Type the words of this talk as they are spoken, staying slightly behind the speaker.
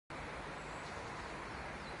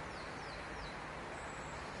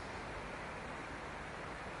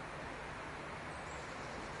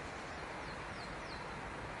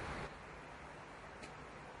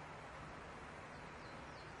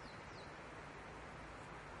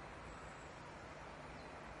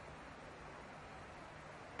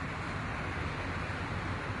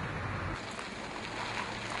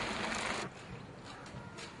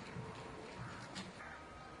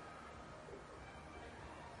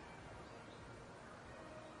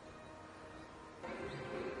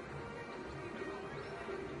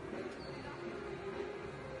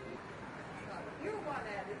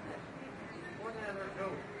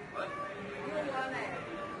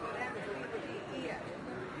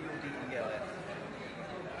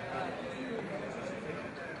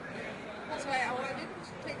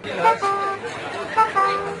It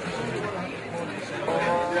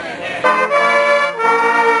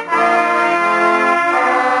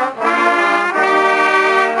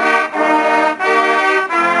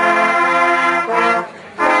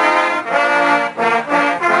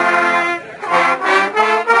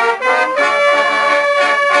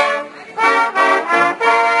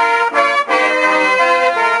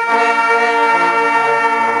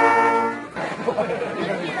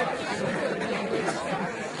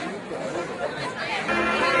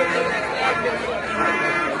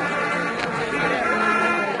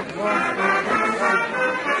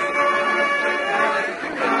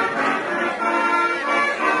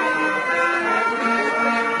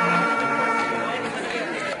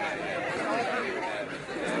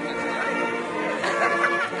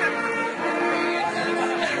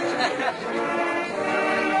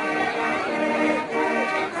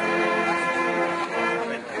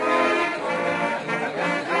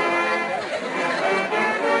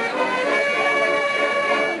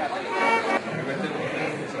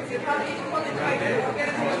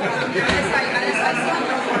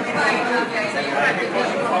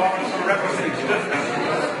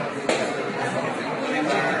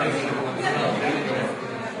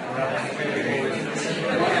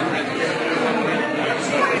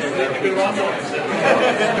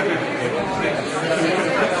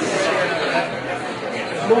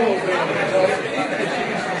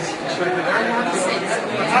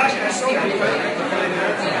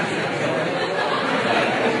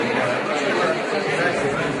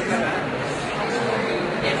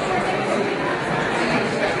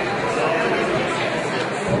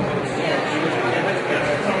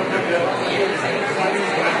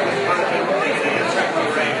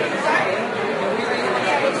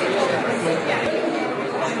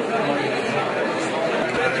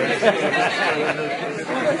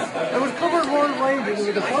was covered worldwide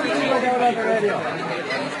with the first thing went out on the radio.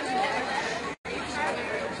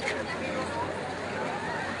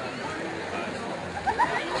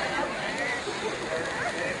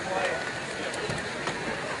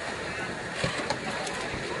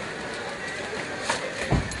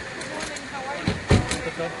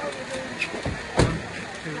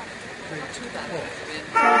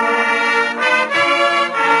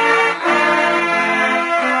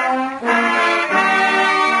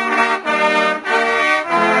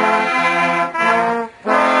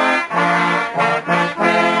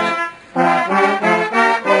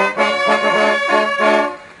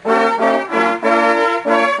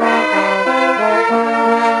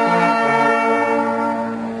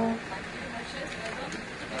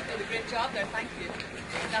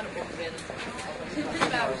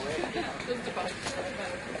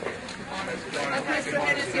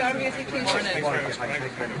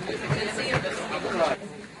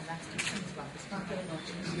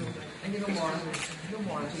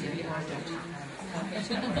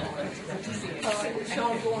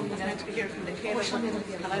 Sean going was meant to be here from the cable,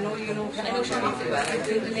 and I know you know Sean really well. I'm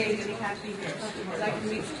doing the lady and he can't be here. But I can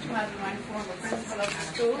meet you as my former principal of the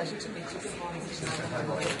school.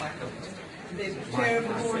 The chair of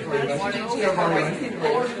the board of management, chair of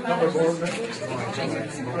the board of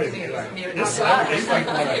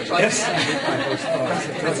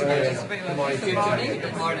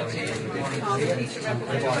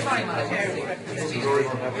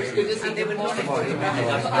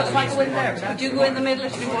Do you go in the middle?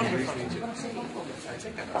 It should be wonderful.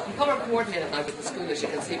 I'm color coordinated now with the school, as you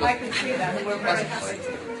can see. I can see that. We're very happy.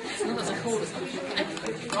 It's not as cold as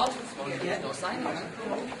there's no sign on it.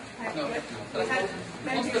 No.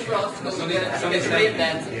 Most of the frost goes away and it's rain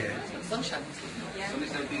then. Sunshine.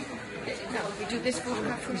 We do this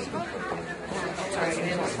photograph first of all? Sorry, I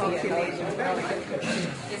didn't talk to you later.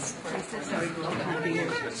 Yes, Princess.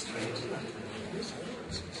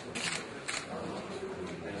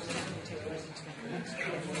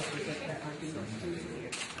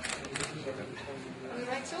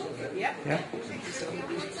 Yeah. Yeah.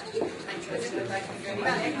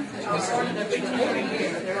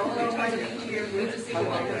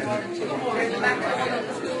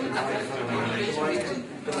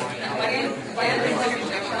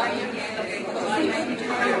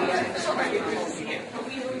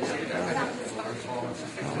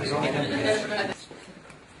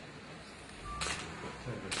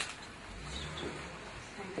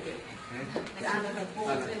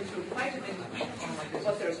 holes into quite a bit.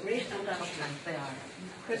 But they're great and that. They are.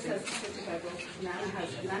 Chris has cystic fibrosis, Nana has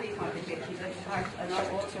many complications, like heart and all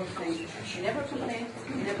sorts of things. They never complain,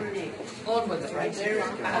 they never name. All with it, right? They're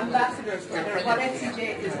ambassadors for what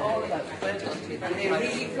FCJ is all about. And they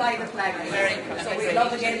really fly the flag. So we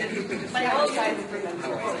love again that you could fly outside and bring them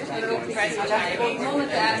forward. Mum and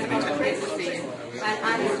Dad, and Chris, and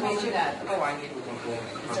Annie's mom and Dad. How are you?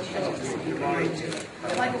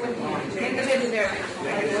 In the middle there.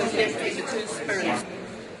 The two spirits.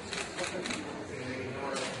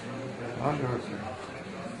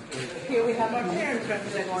 Here we have our parents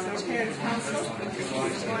representing our parents' council.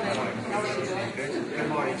 Good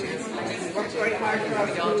morning. Worked very hard for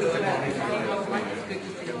us all as well.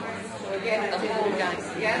 So again, the whole gang.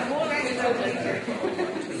 Yeah, the whole gang is lovely here.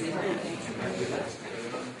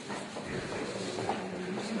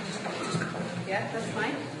 Yeah, that's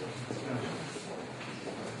fine.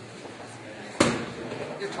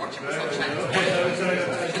 You're torturing me sometimes. I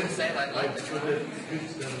shouldn't say that like that.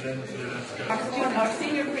 Our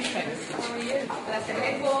senior prefects. How are you? That's the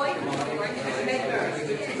head boy, the head nurse.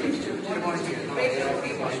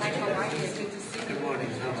 Good morning.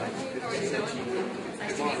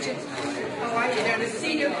 Nice to meet you. How are you? They're the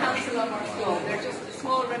senior council of our school. They're just a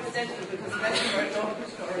small representative because the rest of our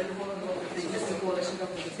daughters are in one of the things. This is the coalition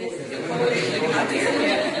government. This is the coalition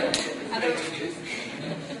government. And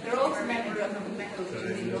they're also members of the McAleese.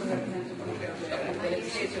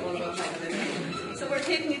 So we're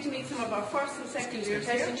taking you to meet some of our first and second years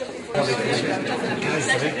here. Just before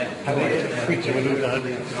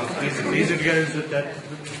These are the guys that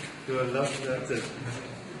do a lot. That's it.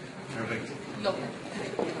 Perfect. Lovely.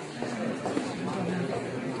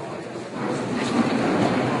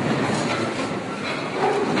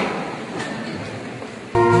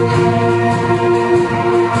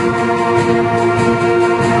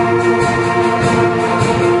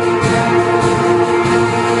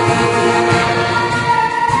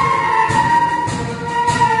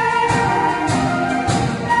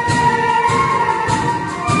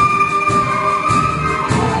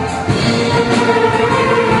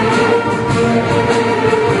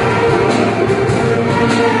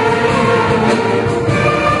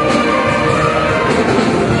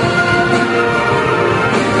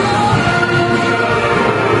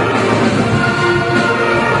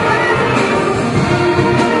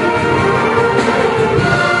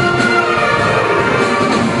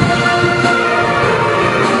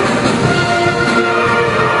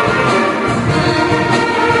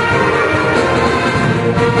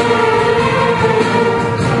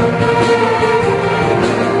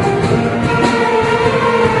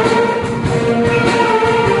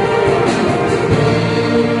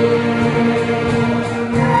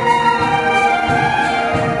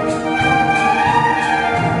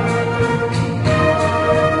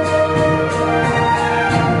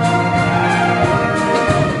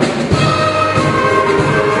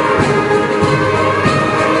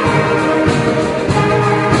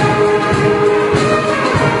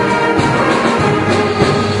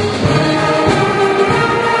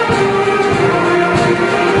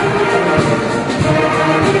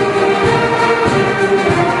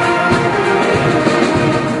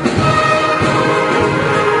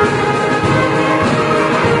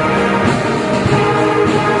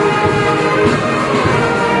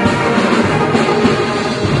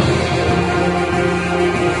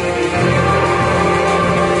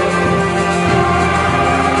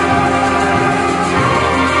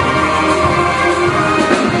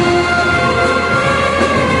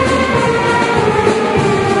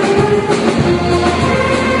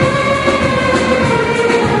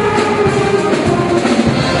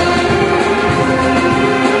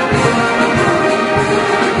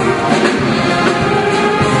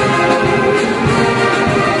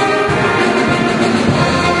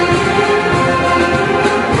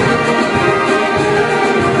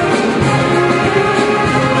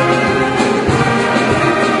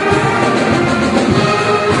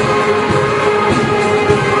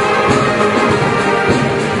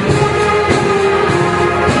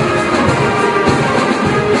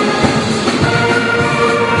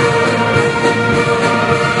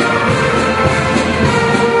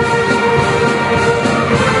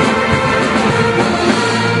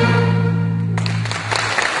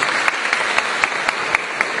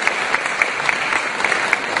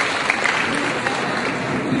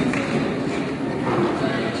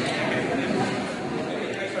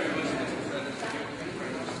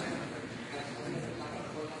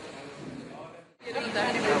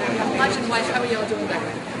 Imagine how are you all doing there?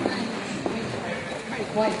 Very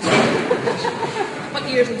quiet. What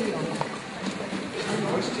years are you on?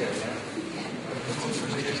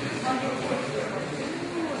 How you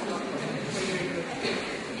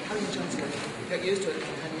enjoy school? You got used to it,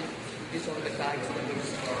 and you used to all the big bags and the big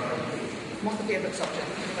what's the favourite subject?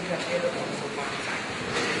 What do you have favourite one so far?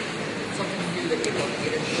 Something new that you want to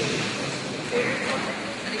get into. Favourite subject?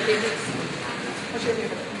 Any favourites? What's your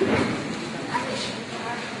favourite? Irish.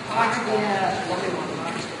 Art, yeah. Lovely one.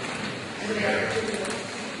 Art. Anybody else?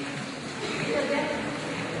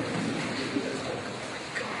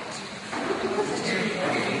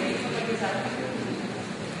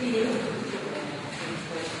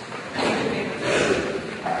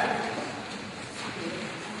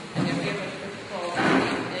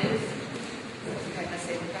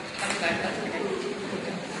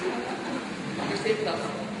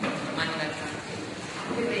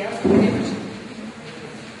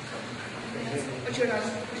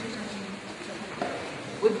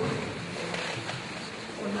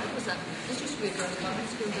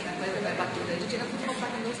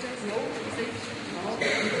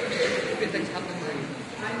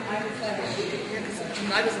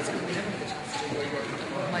 I was in school, we never had a chance to do woodwork.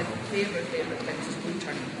 One of my favourite things is wood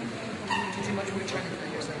turning. Do you do much wood turning for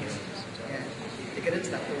yourselves? Yeah. To get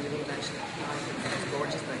into that world, you won't mention it. It's a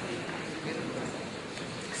gorgeous thing. Beautiful.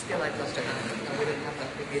 Still, I'd love to have it. No, we didn't have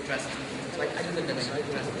that. We made dresses. So I do the knitting, I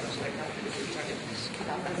do dresses. Like that.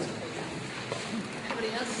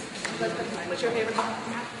 Anybody else? What's your favourite one?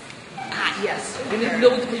 Ah, yes. We need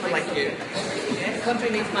loads of people like you. The country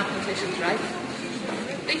needs mathematicians, right?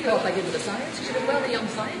 They thought I did with the science. You should have well a young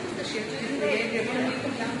scientist this year. Yeah,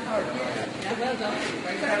 well done.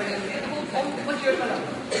 What's your fellow?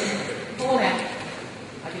 Oh, yeah.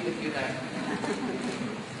 I'll be with you there.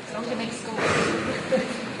 As long as you make scores.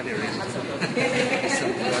 Can you read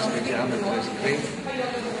some plastic jam and ice cream?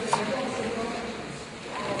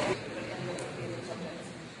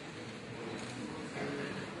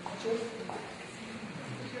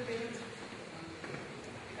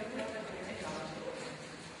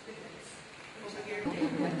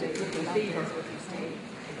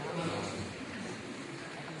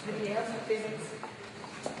 Anybody else have favourites?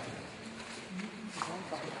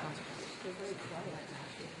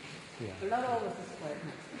 They're not always this way.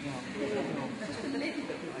 No. Just a little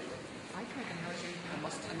bit quiet. I think I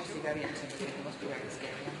must be very intimidating. I must be very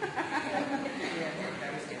scary. Yeah,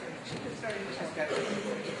 very scary. It's very much scary.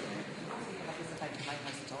 That is if I can like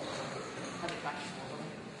myself at all. Have it practice more.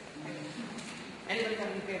 Anybody have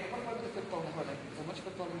any favourite? What about the football and hurling? Is there much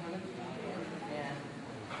football and hurling? Yeah.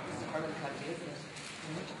 This is a hurling country, isn't it?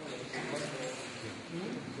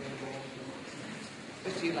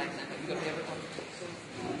 What do you like then? Have you got a favourite one?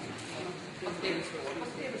 What's the favourite sport?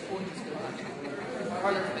 What's the favourite sport in school actually?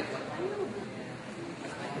 Hurling's a big one.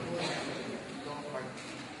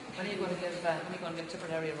 When are you going to give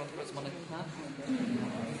Tipperary a run for its money? Huh?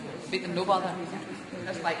 Beat them no bother.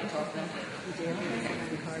 That's fighting talk now.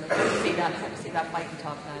 See that fighting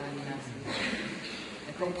talk now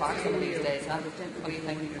in Croke Park some of these days, huh? What do you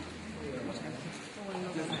think?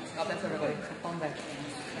 God bless everybody. Have fun there.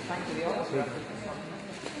 And thank you all for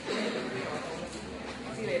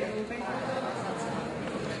See you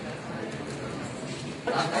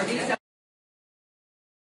later.